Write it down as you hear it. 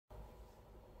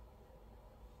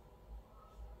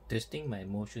Testing my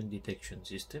motion detection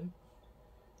system.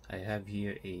 I have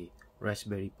here a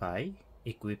Raspberry Pi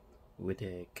equipped with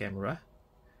a camera,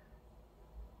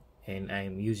 and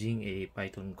I'm using a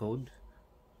Python code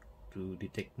to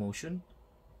detect motion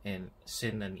and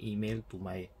send an email to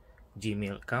my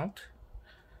Gmail account.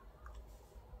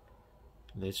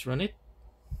 Let's run it.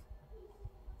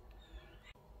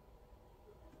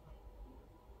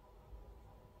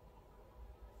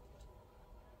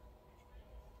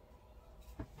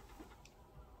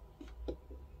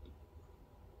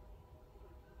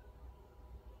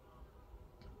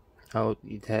 How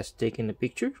it has taken a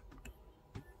picture.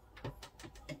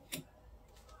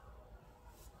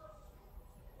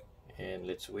 And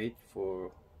let's wait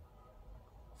for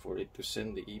it to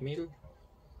send the email.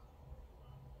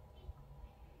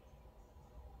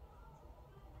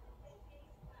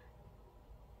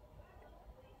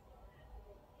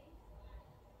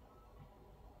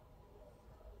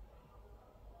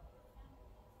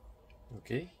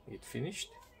 Okay, it finished.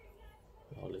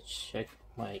 Now let's check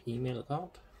my email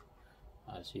account.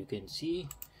 As you can see,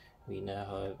 we now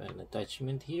have an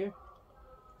attachment here.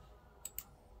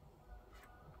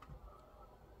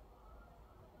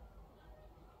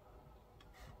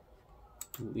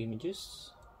 Two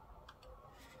images.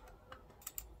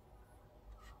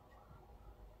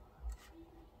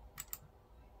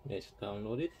 Let's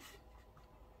download it.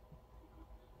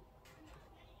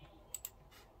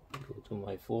 Go to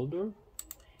my folder.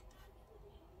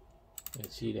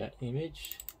 Let's see that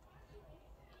image.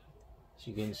 As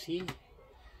you can see,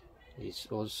 it's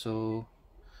also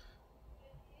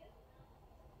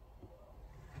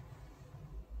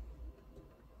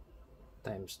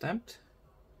time-stamped.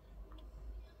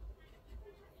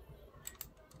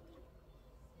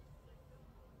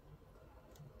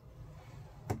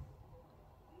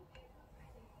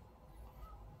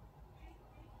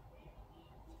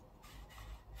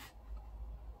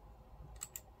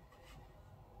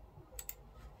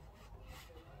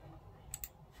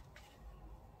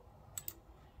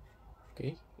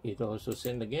 Okay, it also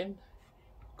sent again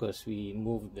because we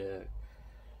moved the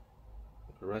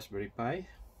Raspberry Pi,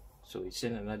 so it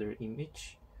sent another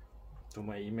image to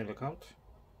my email account.